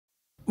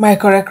My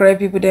correct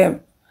people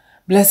them.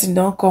 Blessing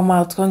don't come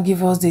out, can't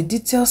give us the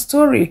detailed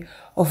story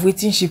of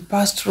wetin she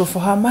passed through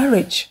for her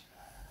marriage.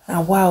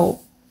 And wow,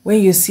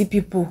 when you see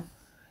people,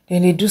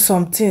 then they do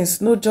some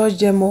things, no judge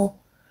them all,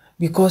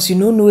 because you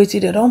no know wetin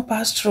they don't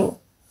pass through.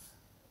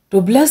 To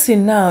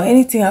Blessing now,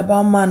 anything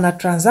about man a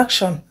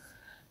transaction.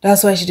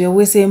 That's why she dey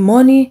always say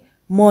money,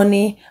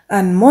 money,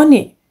 and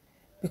money,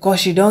 because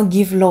she don't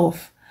give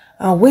love.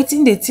 And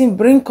waiting the thing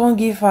bring can't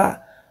give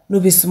her no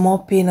be small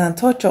pain and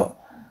torture.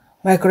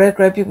 My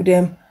correct people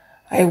them,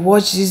 I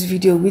watched this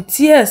video with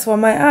tears for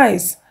my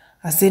eyes.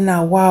 I say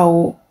now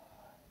wow.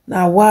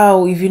 Now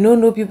wow, if you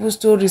don't know people's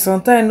stories,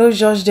 sometimes no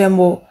judge them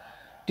all.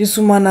 This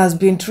woman has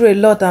been through a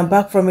lot and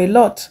back from a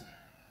lot.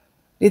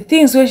 The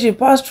things where she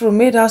passed through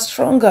made her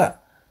stronger,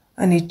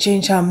 and it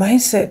changed her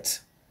mindset.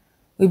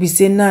 We be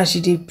saying now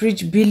she did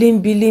preach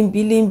billing.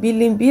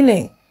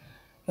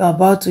 You're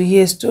about to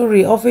hear a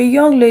story of a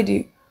young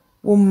lady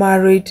who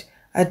married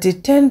at a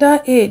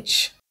tender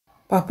age.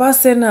 Papa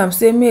send am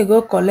say me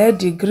go collect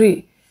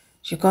degree.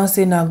 She can't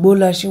say na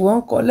gbola she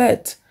won't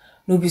collect.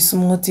 No be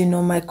small thing,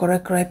 no, my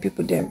correct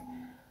people them.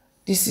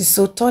 This is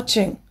so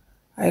touching.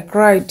 I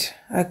cried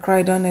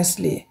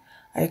honestly.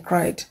 I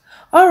cried.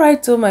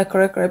 Alright, so my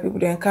correct people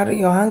then carry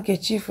your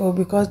handkerchief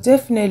because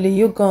definitely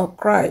you gonna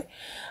cry.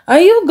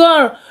 And you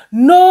gonna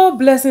know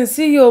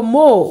BlessingCEO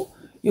more.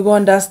 You gonna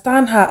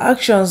understand her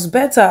actions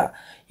better.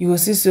 You will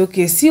see,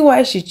 okay, see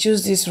why she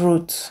choose this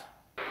route.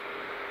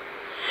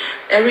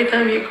 Every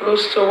time he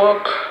goes to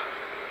work,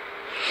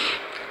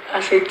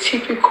 as a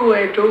typical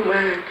Edo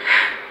man,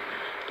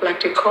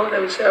 like they call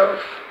themselves,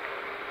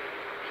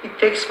 he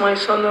takes my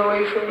son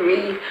away from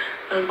me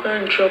and go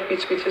and drop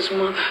it with his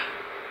mother.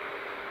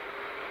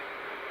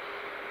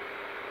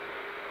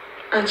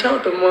 And tell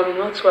the mom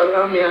not to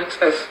allow me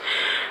access,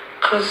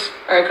 because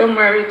I got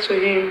married to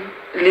him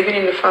living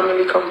in the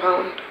family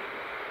compound.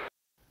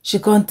 She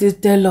can't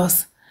tell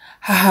us,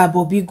 haha,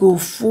 Bobby go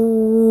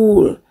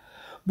fool.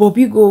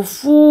 Bobby go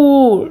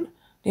fool.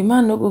 The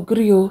man no go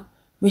gree o,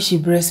 make she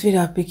breastfeed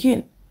her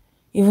pikin.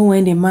 Even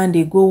when the man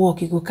they go work,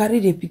 he go carry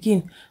the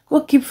pikin,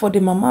 go keep for the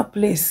mama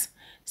place.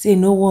 Say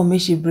no one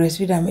make she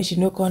breastfeed her, make she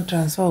no can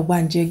transfer or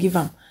banje give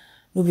am.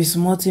 No be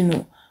small thing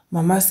no.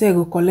 Mama say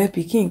go collect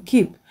pikin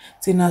keep.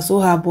 Say na so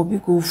her Bobby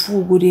go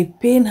fool, go dey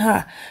pain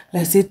her.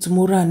 Like say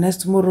tomorrow and next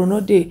tomorrow no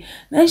day.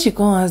 Then she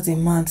come ask the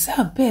man, say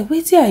abeg,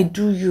 wetin I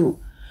do you?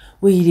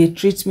 Wey you dey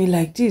treat me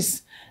like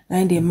this?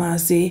 Then the man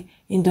say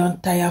he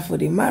don't tire for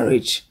the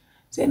marriage.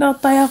 Say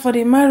don't tire for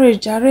the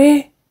marriage,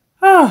 Jare.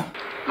 Ah.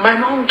 My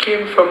mom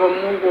came from a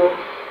Mugo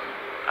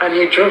and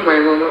he drove my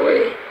mom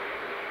away.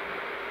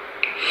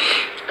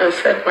 And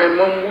said my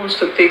mom wants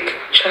to take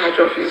charge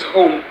of his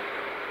home.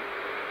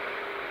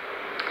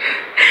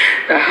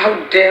 Now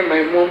how dare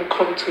my mom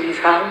come to his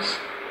house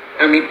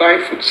and me buy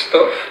food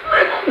stuff?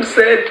 My mom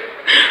said,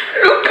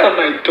 look at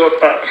my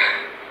daughter.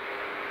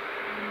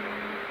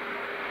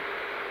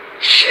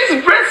 She's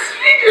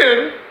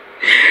breastfeeding.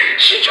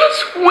 She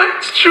just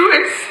went through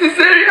a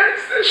cesarean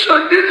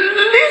session. The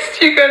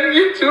least you can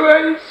give to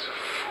her is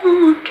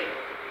food.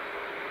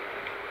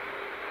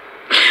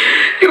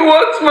 You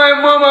want my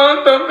mom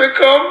out of the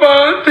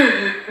compound?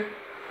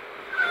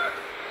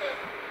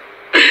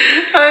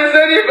 I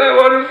said if I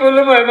want to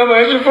follow my mom,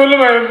 I should follow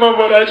my mom,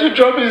 but I should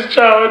drop his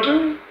child.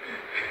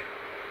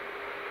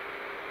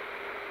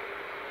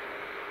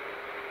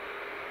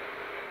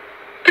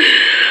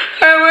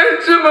 I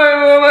went to my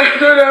mom, I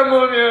told her,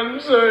 Mommy, I'm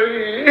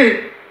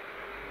sorry.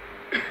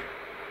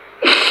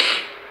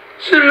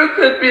 She looked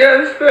at me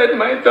and said,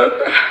 my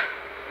daughter,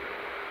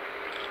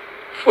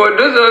 for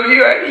those of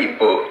you at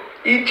Igbo,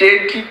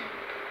 EJD,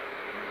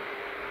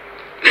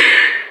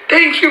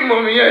 thank you,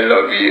 Mommy, I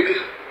love you.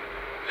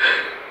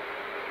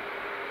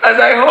 As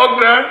I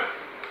hugged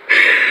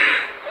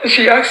her,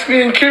 she asked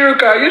me,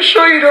 Kiruka, are you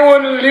sure you don't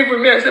want to live with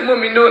me? I said,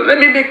 Mommy, no, let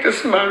me make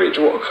this marriage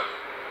work.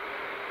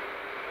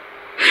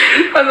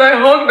 As I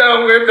hugged her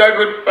and waved her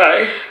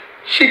goodbye,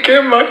 she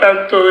came back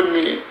and told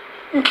me,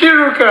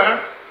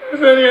 Kiruka. I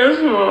said, yes,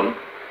 Mom.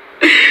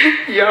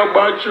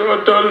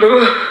 Yabajo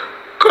Dolo,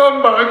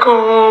 come back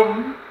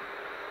home.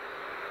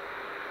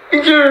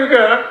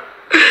 Kiruka,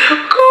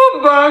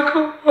 come back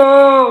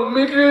home.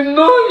 If you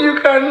know you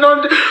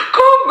cannot,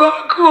 come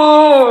back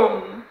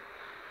home.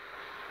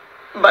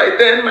 By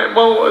then, my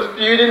mom was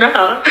building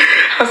her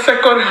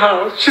second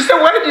house. She said,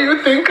 why do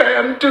you think I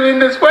am doing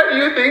this? Why do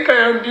you think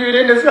I am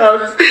building this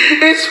house?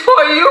 It's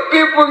for you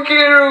people,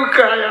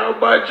 Kiruka.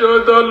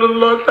 Yabajo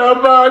Dolo,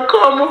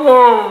 come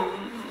home.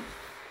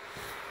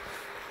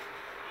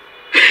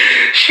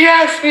 She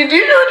asked me, do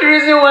you know the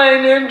reason why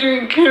I named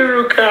you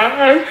Kiruka?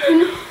 I said,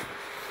 no.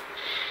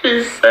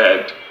 She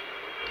said,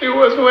 it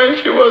was when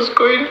she was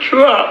going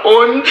through her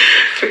own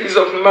phase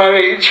of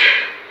marriage.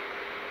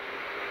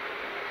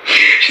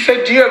 She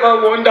said, do you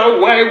ever wonder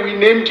why we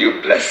named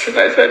you Blessing?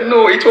 I said,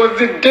 no, it was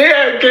the day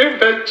I gave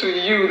birth to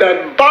you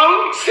that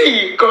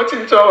bounty got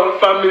into our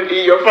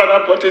family. Your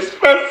father bought his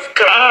first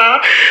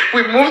car.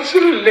 We moved to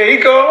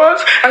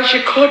Lagos and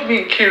she called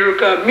me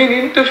Kiruka,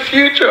 meaning the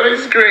future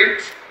is great.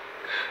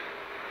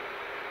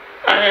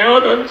 I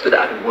held on to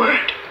that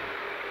word.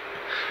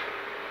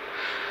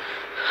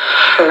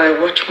 And I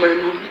watched my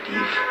mom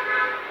leave.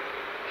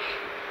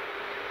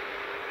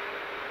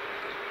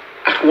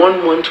 At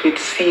 1 month with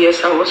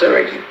CS, I was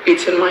already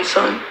beating my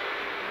son.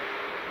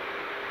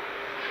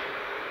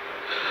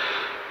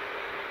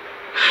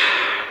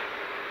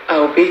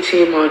 I'll beat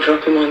him, I'll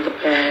drop him on the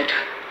bed.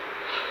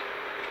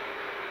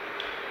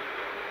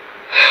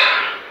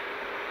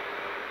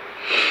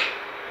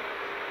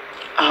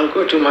 I'll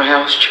go do my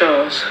house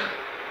chores.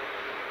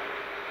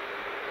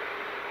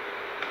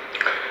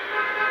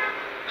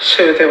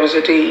 So there was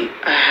a day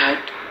I had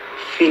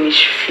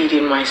finished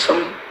feeding my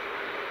son.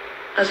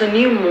 As a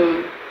new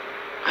mom,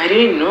 I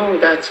didn't know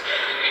that,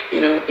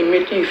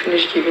 immediately you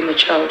finish giving the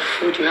child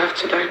food, you have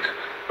to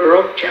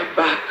rub their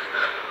back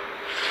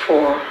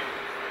for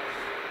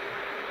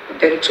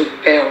them to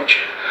belch.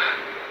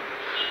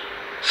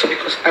 So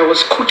because I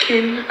was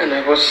cooking and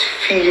I was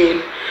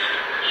feeding,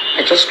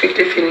 I just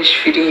quickly finished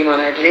feeding him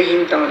and I lay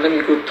him down, let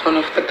me go turn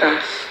off the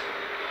gas.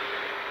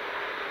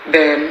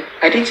 Then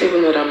I didn't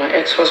even know that my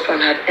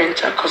ex-husband had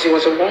entered because it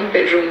was a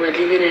 1-bedroom we're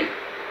living in.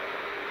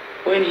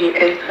 When he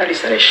entered, he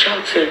started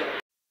shouting.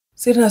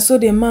 So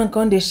the man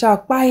come they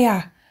shout,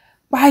 Paya,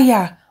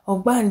 Paya,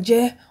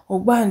 Ogbanje,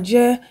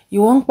 Ogbanje,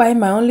 you won't buy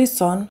my only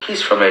son.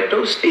 He's from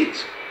Edo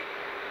State.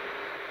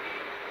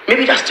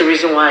 Maybe that's the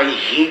reason why I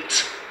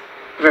hate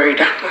very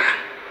dark man.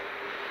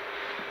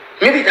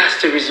 Maybe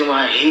that's the reason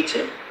why I hate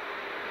him.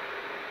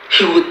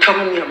 He would tell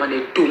me I'm an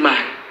Edo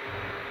man.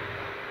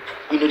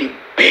 The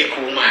big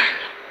woman.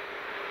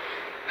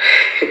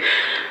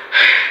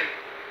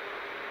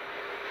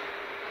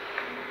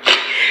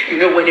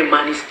 When a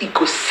man is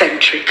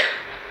egocentric,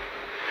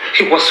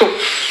 he was so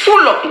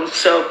full of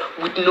himself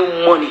with no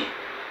money.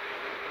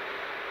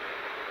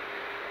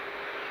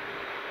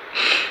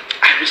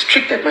 I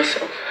restricted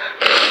myself.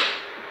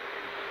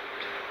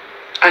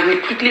 And he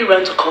quickly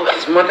ran to call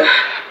his mother,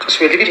 because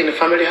we were living in a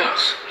family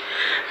house,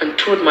 and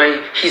told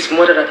his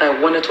mother that I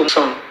wanted to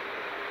son.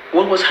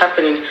 What was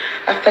happening?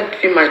 After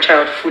giving my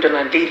child food and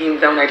I laid him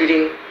down,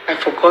 I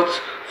forgot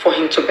for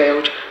him to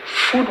belch.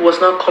 Food was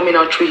now coming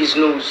out through his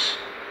nose.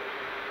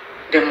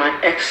 Then my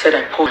ex said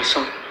I poisoned my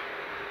son.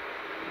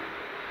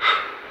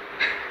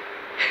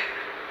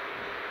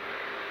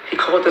 He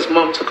called his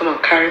mom to come and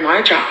carry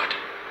my child.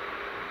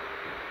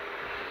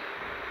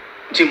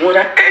 The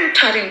mother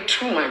entered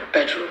into my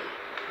bedroom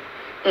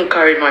and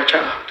carried my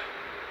child.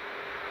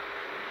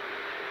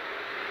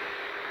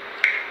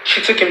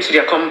 She took him to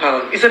their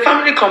compound. It's a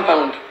family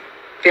compound.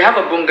 They have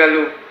a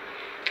bungalow.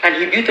 And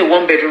he built a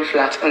 1-bedroom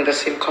flat on the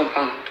same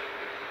compound.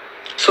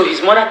 So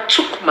his mother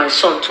took my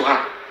son to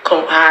her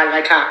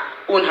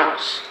own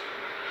house.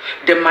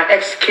 Then my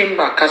ex came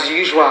back as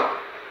usual.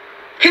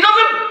 He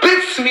doesn't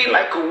beat me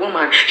like a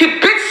woman. He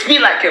beats me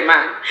like a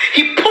man.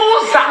 He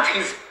pulls out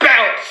his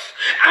belt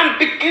and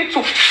begins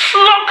to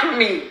flog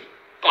me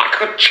like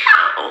a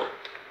child.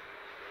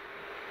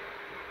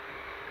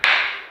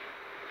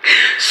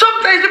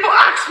 Sometimes people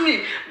ask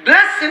me,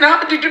 Blessing,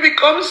 how did you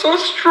become so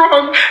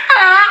strong?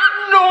 I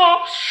am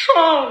not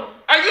strong.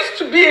 I used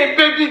to be a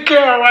baby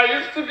girl. I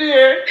used to be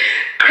a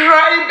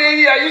cry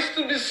baby. I used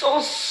to be so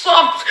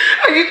soft.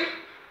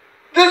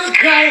 This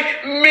guy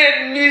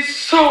made me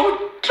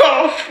so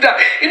tough that,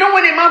 when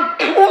a man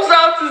pulls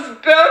out his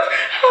belt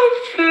and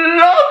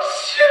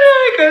flogs you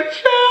like a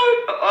child,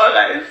 all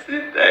I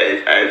sit there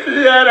is I sit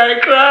there and I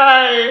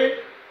cry.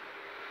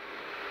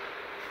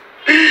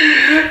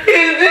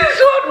 Is this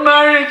what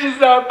marriage is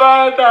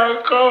about?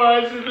 I'll come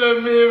and say,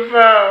 let me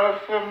vow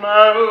for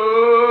my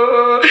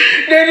own.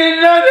 They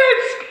did not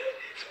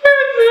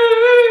expect me.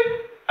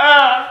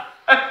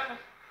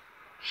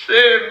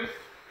 Shame.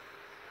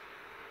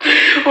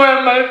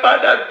 When my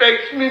father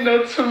begged me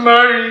not to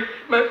marry,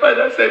 my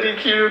father said,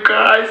 Ikiruka,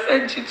 I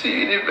sent you to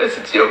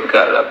University of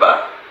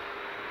Calabar.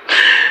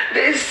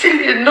 There's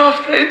still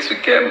enough time to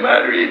get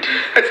married.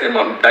 I said,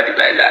 Mom, Daddy,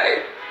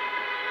 lie.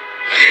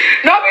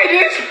 Not be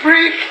this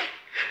freak.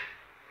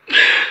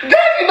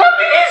 Daddy, not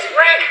be this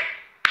freak.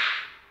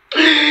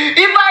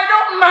 If I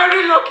don't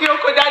marry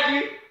Lokioko,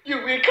 Daddy, you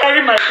will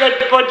carry my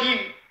dead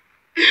body.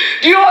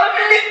 The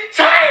only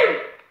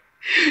time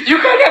you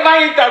can ever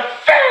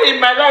interfere in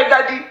my life,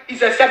 Daddy,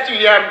 is except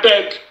you are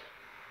dead.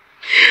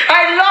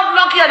 I love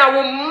Lucky and I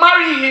will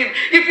marry him.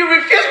 If you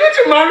refuse me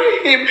to marry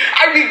him,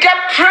 I will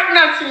get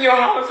pregnant in your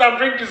house and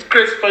bring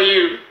disgrace for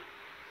you.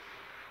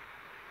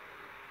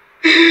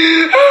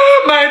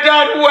 Oh, my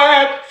dad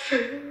wept.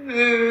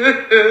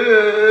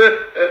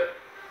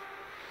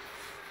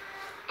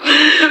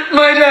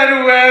 My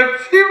dad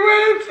wept.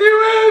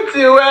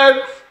 He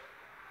wept.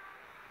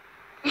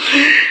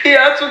 He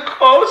had to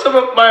call some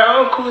of my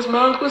uncles.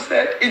 My uncle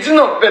said, it's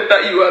not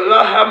better you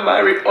allow her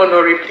marry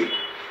honorably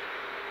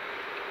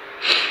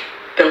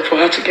than for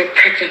her to get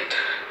pregnant.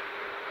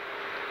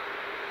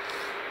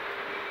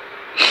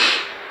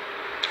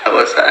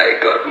 I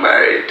got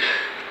married.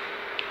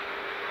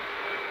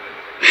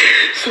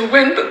 So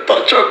when the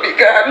torture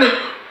began,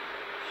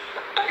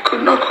 I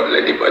could not call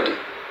anybody.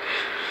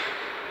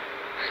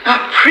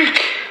 Now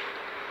prick,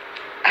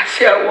 as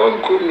say I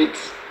won't go meet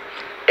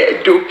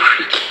Edo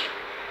Prick.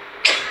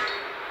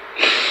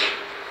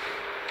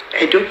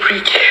 Edo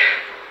Prick.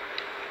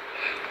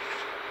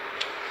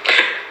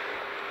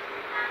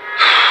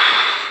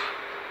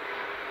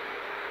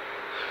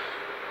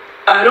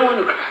 I don't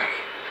want to cry.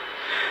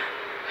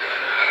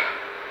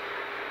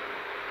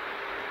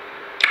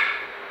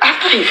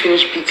 After he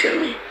finished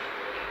beating me,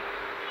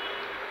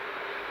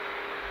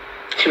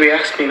 he will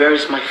ask me, where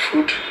is my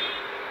food?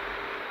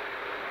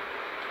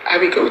 I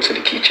will go to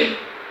the kitchen,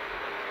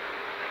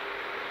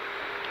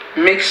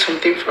 make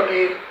something for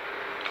him,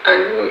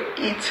 and he will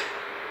eat.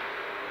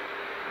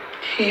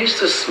 He used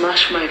to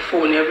smash my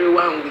phone every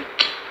 1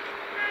 week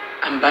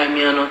and buy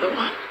me another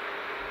one.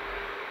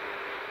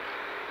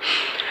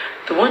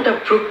 The one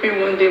that broke me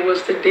one day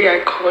was the day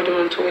I called him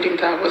and told him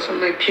that I was on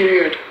my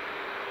period.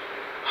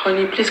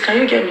 Honey, please, can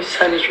you get me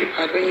sanitary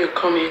pad when you're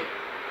coming?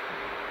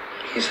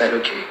 He said,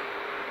 okay.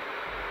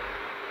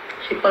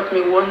 He bought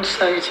me 1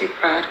 sanitary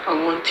pad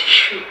and 1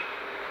 tissue.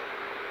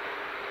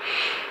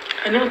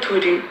 And I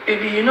told him,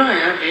 baby, you know I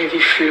have heavy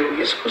flu.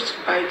 You're supposed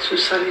to buy 2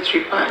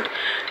 sanitary pads.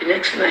 The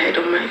next thing I had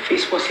on my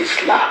face was a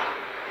slap.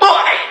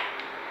 Boy!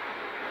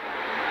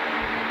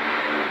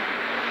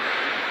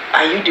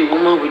 Are you the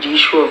woman with the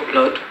issue of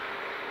blood?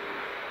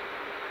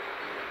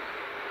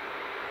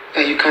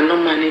 That you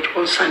cannot manage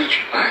 1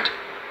 sanitary pad?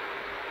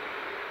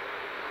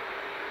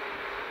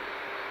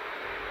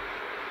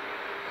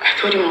 I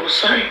told him I was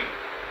sorry.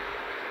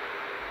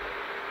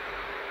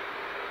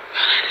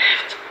 And I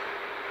left.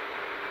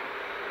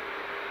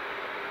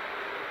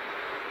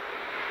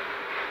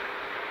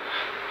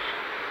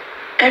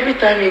 Every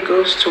time he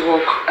goes to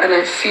work and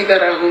I see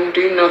that at home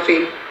doing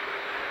nothing,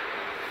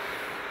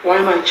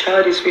 while my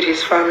child is with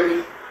his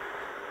family,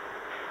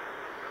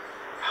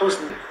 I was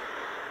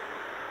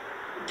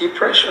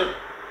depression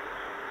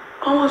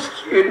almost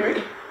killed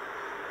me.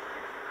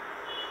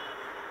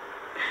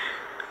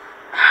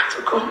 I had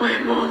to call my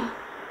mom.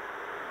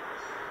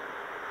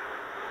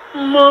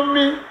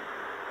 Mommy.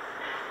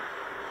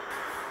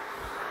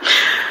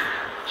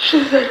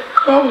 She said,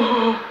 come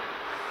home.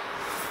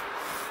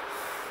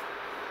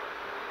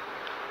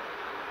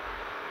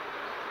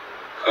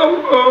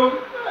 Come home.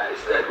 I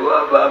said,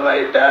 what about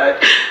my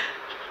dad?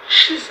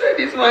 She said,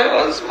 he's my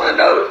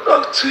husband. I will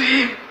talk to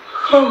him.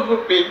 Come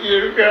home,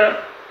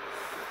 Yirga.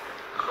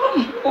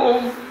 Come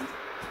home.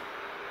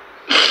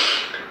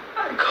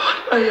 I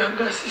called my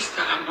younger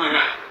sister,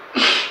 Amara.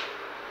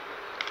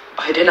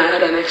 By then I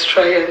had an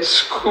extra year in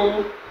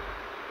school.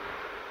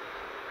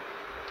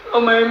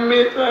 All my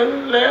mates had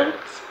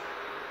left.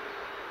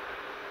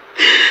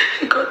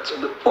 It got to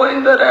the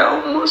point that I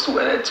almost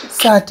wanted to...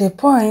 So at a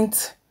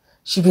point,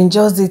 she been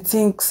just the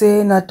think,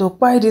 say, na to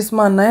buy this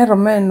man, na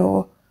remain,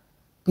 no.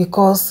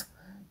 Because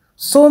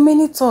so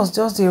many thoughts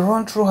just they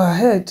run through her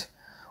head.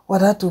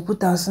 Whether to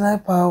put a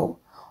sniper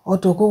or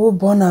to go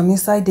burn am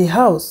inside the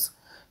house.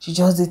 She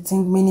just dey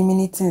think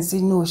many things. Say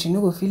no, she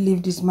no go fit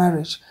leave this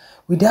marriage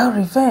without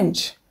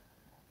revenge.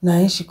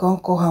 Now she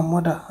can't call her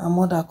mother. Her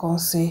mother can't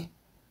say,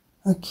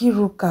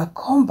 Nkiruka,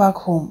 come back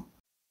home.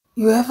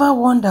 You ever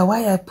wonder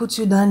why I put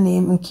you that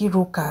name,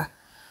 Nkiruka?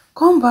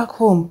 Come back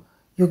home.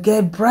 You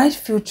get bright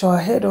future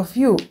ahead of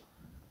you.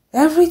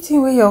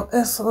 Everything where your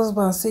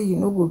ex-husband say you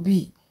no go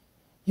be.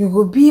 You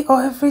go be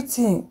or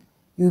everything.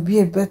 You'll be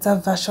a better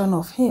version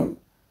of him.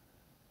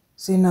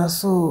 Say now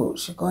so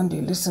she can't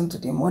listen to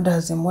the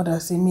mothers. The mother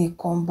say me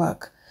come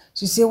back.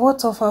 She say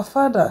what of her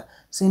father?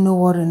 Say no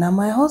worry, now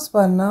my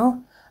husband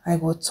now. I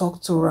go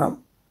talk to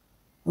Ram.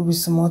 No be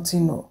small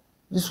thing, no.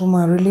 This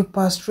woman really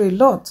passed through a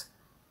lot.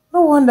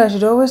 No wonder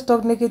she'd always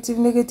talk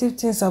negative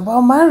things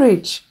about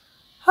marriage.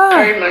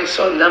 Carried my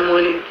son that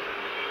morning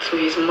to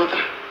his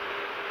mother.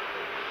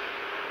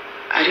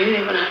 I didn't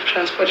even have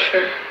transport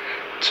fare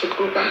to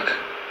go back.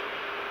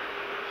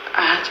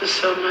 I had to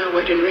sell my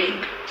wedding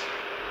ring.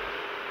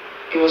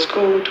 It was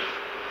gold.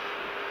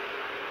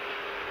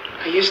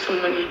 I used the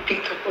money,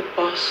 picked up a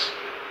bus,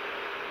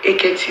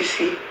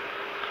 AKTC.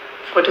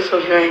 For those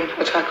of you who are in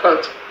Port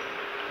Harcourt,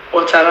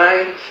 water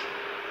lines.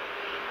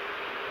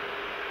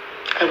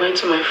 I went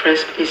to my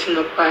friend's place in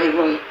the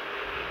Bible.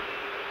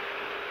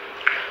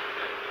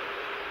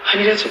 I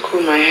needed to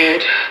cool my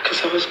head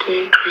because I was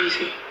going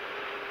crazy.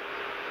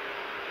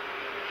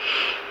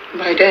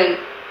 By then,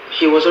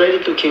 he was already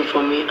looking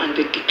for me and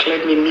they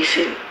declared me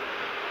missing.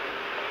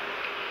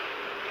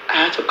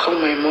 I had to call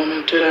my mom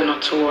and tell her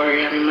not to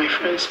worry. I'm in my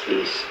friend's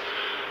place.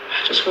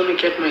 I just want to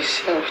get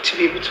myself to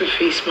be able to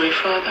face my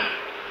father.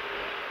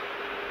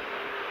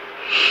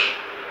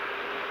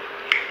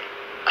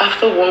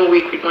 After 1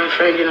 week with my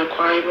friend in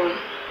Akwa Ibom,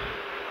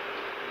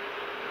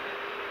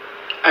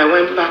 I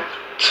went back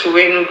to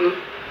Enugu.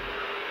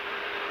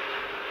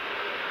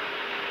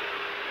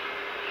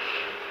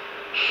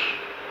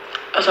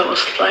 As I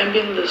was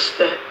climbing the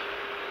step,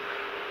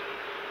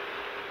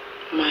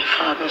 my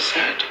father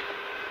said,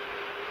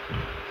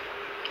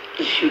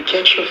 if you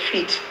get your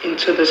feet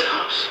into this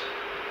house,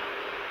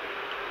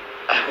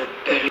 I will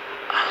bury you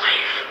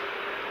alive.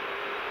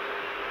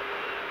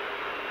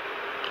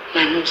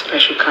 My mom said I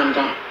should calm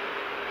down,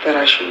 that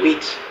I should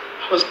wait.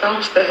 I was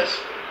downstairs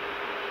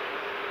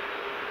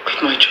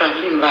with my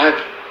traveling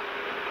bag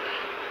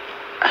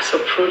as a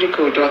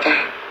prodigal daughter.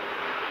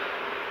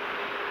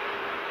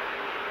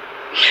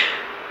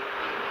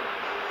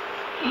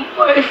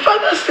 My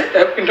father said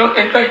I will not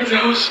enter his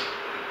house.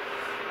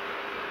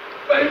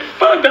 My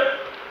father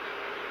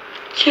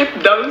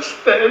came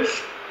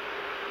downstairs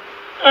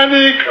and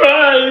he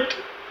cried.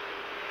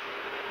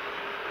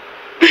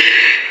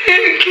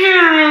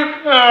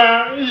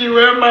 Kiruka, you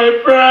were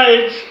my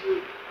pride.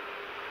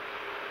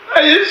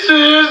 I used to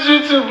use you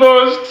to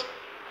boast.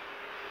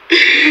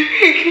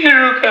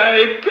 Kiruka,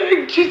 I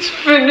begged you to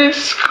finish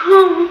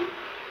school.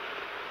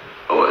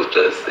 I was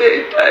just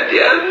saying,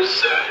 Daddy, I'm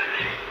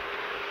sorry.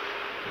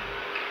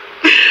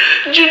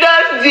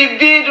 Judas the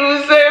bid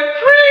will say,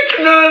 prick,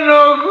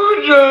 no,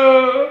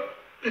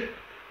 good.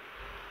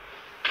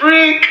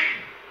 Prick.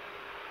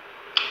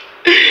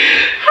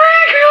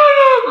 Prick,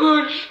 no,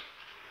 good.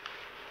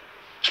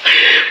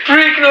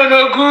 Prick, no,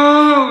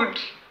 good.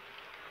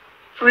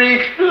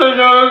 Prick,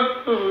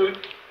 no,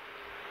 good.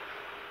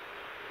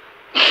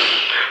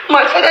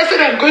 My father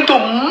said I'm going to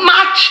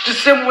march the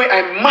same way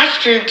I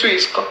marched into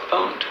his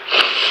compound.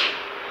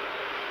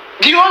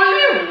 The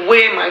only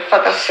way my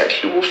father said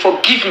he will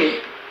forgive me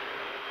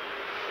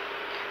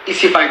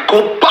is if I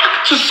go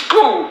back to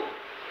school,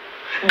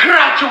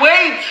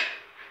 graduate,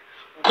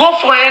 go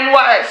for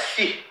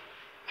NYSC,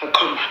 and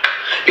come back.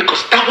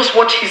 Because that was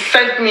what he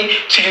sent me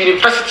to the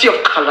University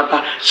of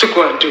Calabar to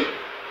go and do.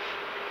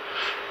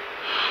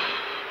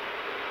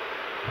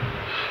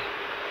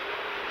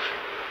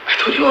 I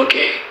told you,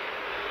 okay.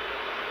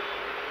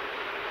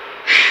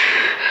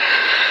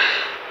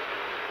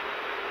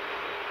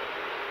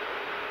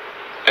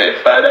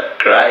 My father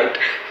cried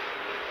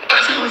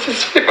because I was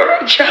his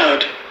favorite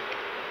child.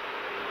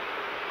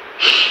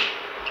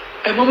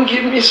 My mom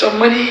gave me some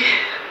money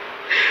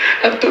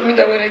and told me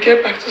that when I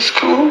get back to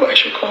school, I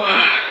should call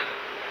her.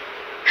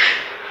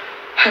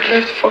 I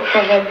left for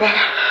Calabar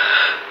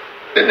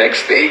the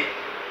next day.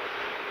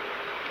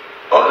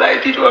 All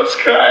I did was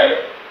cry.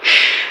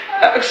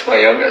 I asked my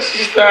younger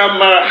sister,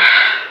 Amara,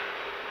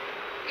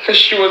 because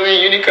she was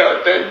in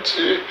Unica then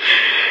too.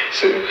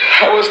 So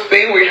I was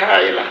staying with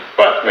her in an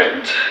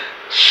apartment.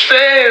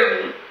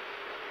 Shame.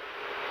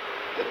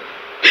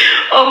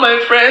 All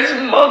my friends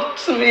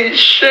mocked me.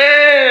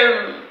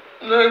 Shame.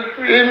 No,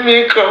 green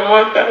me come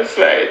out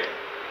outside.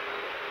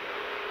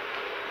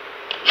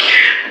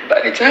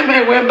 By the time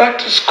I went back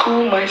to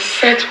school, my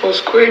set was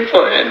going for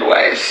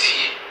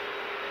NYSC.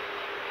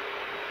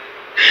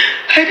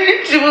 I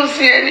didn't even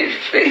see any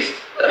face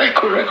that I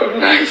could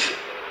recognize.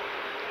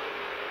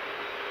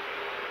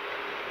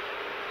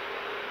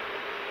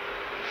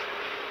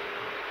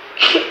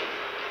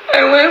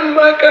 I went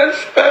back and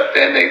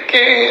started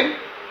again.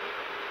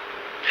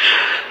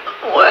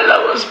 While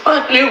I was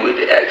battling with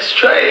the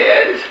extra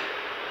years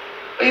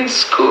in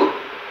school,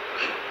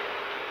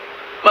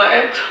 my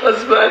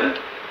ex-husband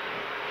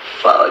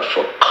filed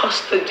for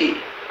custody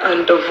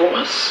and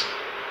divorce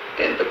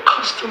in the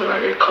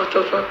customary court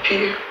of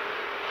appeal,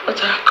 Port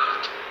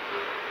Harcourt.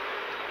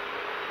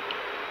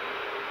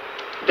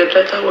 The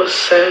letter was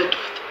served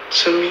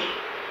to me,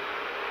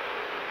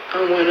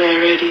 and when I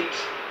read it,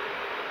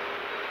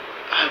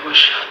 I was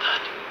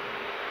shattered.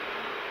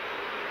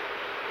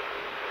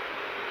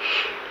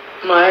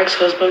 My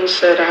ex-husband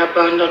said I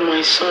abandoned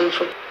my son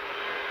for...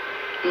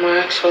 My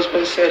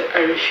ex-husband said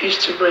I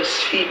refused to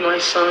breastfeed my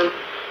son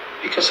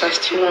because I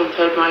still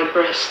wanted my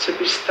breast to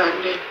be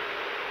standing.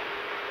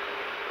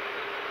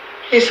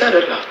 He said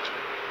a lot.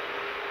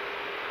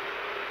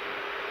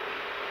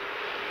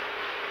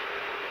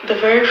 The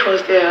very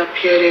first day I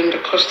appeared in the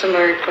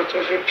customary court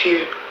of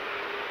appeal,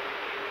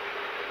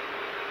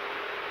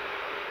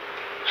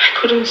 I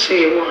couldn't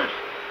say a word.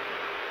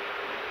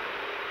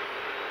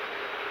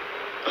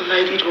 All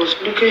I did was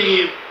look at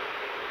him.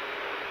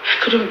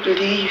 I couldn't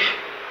believe.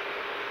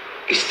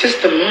 Is this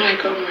the man I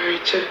got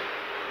married to?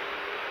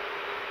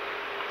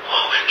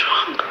 What went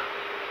wrong?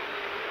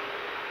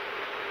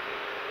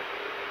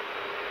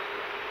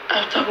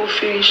 After we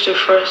finished the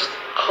first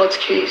court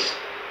case,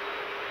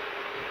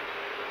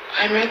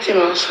 I met him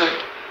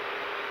outside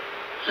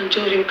and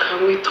told him,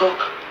 can we talk?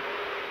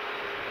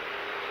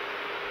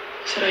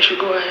 He said I should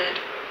go ahead.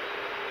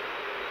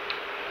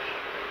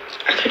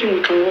 I told him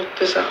we can work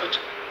this out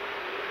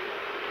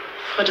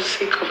for the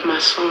sake of my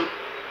son.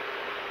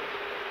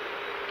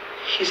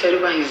 He said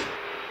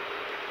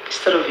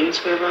instead of him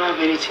to ever have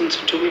anything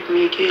to do with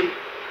me again,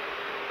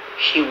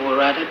 he would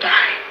rather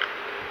die.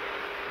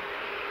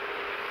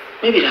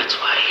 Maybe that's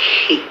why I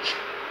hate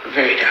a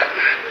very dark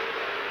man.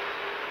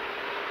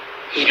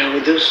 You know,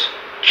 those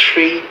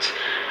traits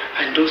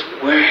and those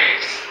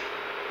words.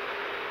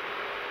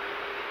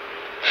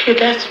 He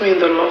left me in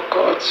the law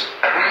court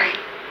crying.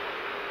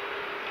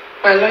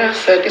 My lawyer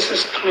said, this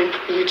is time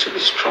for you to be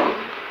strong.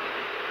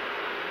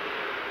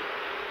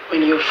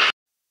 When you're...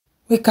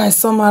 Make I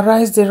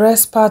summarize the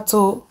rest part.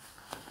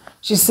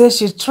 She said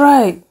she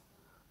tried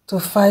to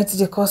fight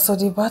the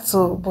custody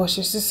battle, but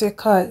she still say,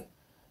 Kai,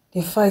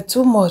 they fight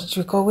too much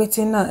because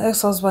waiting now,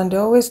 ex-husband, they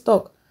always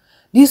talk.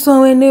 This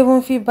one wey no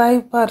even fit buy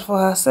pad for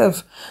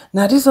herself.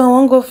 Now this one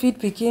won't go feed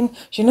pikin.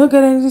 She no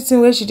get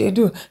anything where she dey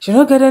do. She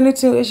no get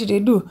anything where she dey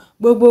do.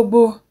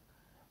 Bo.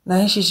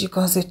 Now she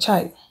can say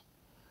child.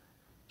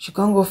 She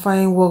can't go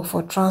find work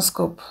for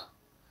Transcorp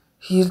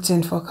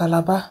Hilton for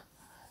Calabar.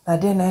 Now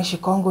then she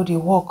can't go the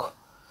work.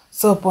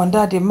 So upon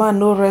that, the man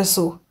no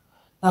wrestle.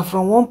 Now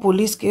from one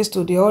police case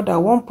to the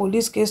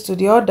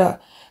other,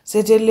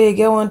 Say tell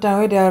get one time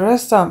where they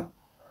arrest him.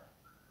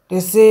 They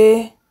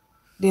say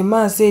the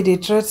man say they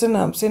threaten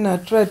him, say na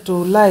threat to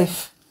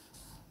life.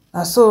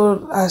 And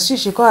so as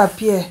she could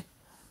appear,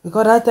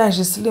 because that time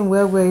she slim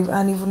well,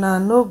 and even now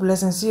no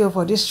BlessingCEO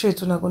for this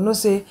street, una go know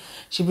say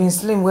she been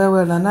slim well,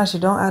 and now she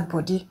don't add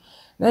body.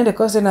 Then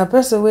they say na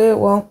person wey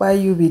won't buy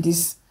you be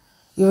this.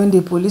 Even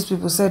the police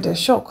people said they're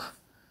shocked.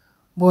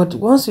 But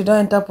once you don't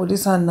enter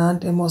police hand now,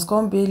 they must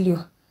come bail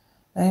you.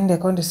 And they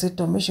come to say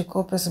to me, she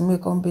call person, may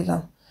come bail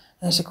am.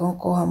 And she can't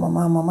call her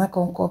mama. Mama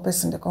can't call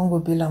person, they can't go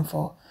bail am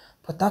for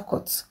Port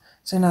Harcourt.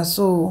 So now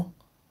so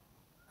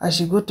as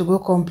she go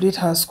complete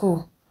her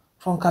school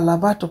from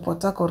Calabar to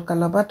Port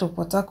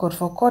Harcourt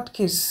for court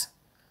case.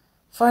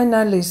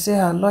 Finally, say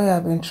her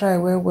lawyer been try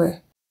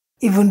well.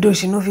 Even though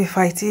she no fit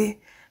fight it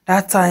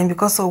that time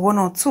because of 1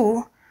 or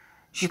 2,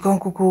 she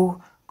can't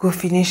go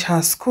finish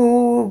her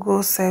school,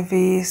 go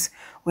service.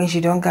 When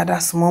she don't gather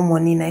small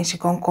money, now she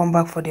can't come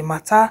back for the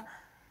matter.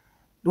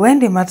 When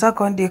the matter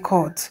come dey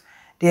court,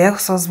 the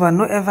ex-husband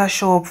no ever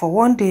show up for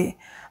one day.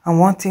 And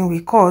one thing we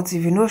court,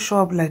 if you no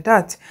show up like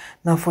that,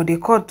 now for the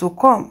court to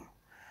come.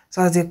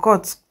 So as the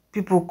court,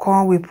 people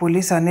come with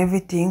police and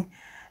everything.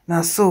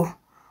 Now so,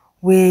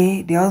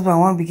 the husband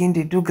won't begin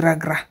to do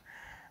gra.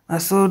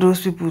 And so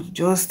those people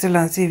just tell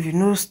and say, if you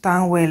no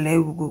stand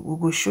well, we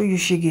go show you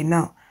shege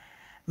now.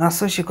 Now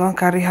so she can't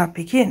carry her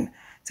pikin.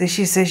 So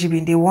she say she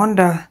been the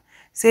wonder.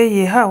 Say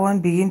yeah, her one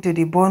begin to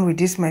the born with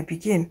this my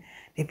pikin.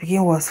 The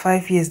pikin was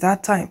 5 years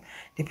that time.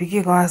 The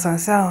pikin go ask and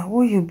say,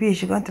 who you be?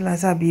 She gonna tell her,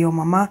 say, I be your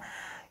mama.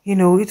 You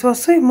know, it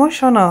was so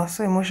emotional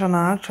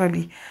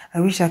actually.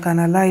 I wish I can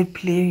allow it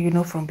play, you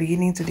know, from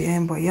beginning to the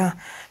end. But yeah,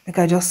 make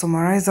I just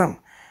summarize them.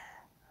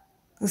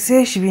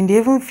 Say she been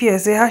even fear,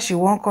 say how she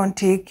won't come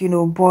take, you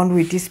know, born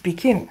with this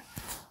pikin.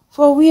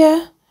 For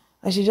where?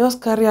 And she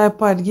just carry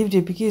iPad, give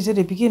the pikin, say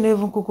the pikin no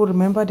even could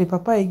remember the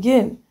papa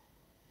again.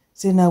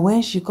 Say now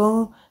when she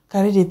come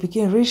carry the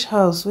pikin reach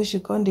house, where she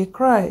come they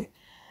cry.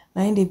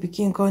 Now in the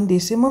pikin come they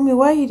say, Mommy,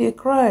 why you they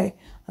cry?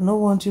 I don't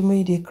want you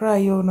make they cry,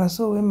 yo. Now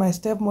so when my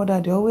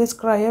stepmother, they always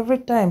cry every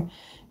time.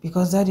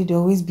 Because daddy they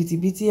always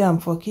bitty am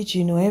for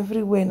kitchen, you know,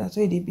 everywhere. Now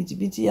so they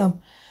bitty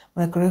am.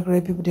 My correct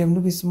people, them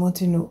no be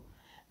smart, you know.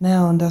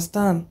 Now I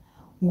understand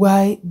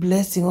why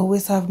Blessing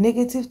always have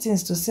negative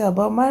things to say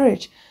about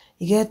marriage.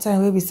 You get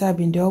time where beside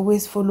they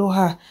always follow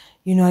her.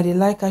 You know, they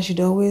like her.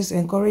 She'd always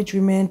encourage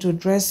women to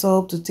dress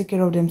up, to take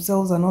care of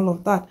themselves and all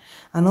of that.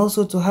 And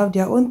also to have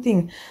their own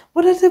thing.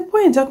 But at the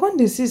point, I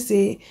can't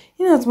say,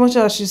 you know, as much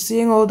as she's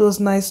saying all those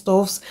nice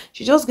stuffs,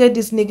 she just get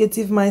this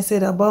negative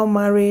mindset about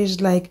marriage.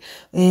 Like,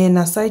 and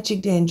a side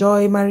chick, they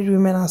enjoy, married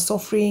women are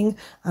suffering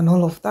and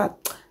all of that.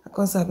 I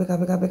can't say, I beg.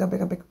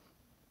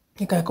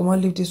 I come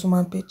and leave this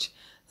woman page.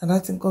 And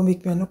that thing can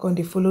make me not going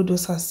to follow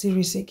those her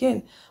series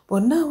again.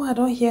 But now I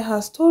don't hear her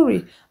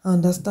story. I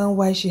understand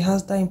why she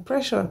has that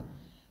impression.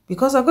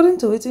 Because according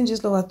to wetin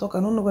this lover talk, I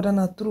don't know whether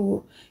not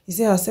true. He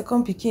say her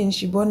second pikin,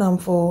 she born am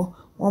for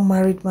one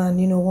married man,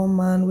 you know, one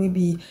man will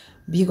be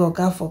big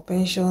oga for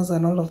pensions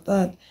and all of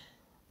that.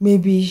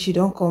 Maybe she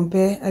don't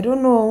compare. I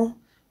don't know.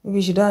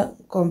 Maybe she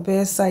don't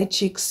compare side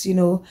chicks, you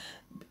know,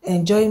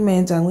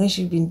 enjoyment and when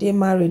she been day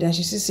married, and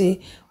she say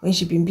when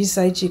she been be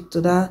side chick to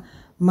that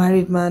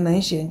married man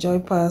and she enjoy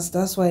past.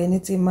 That's why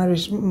anything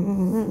marriage.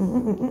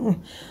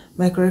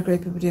 My correct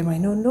people they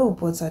might not know,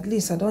 but at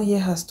least I don't hear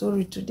her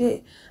story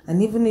today.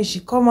 And even if she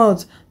come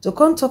out to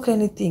come talk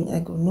anything, I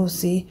go no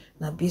say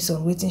now based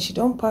on waiting she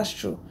don't pass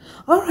through.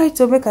 All right,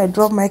 so make I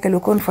drop Michael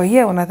Okon for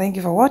here. Wanna thank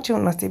you for watching.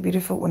 Wanna stay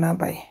beautiful. Wanna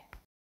bye.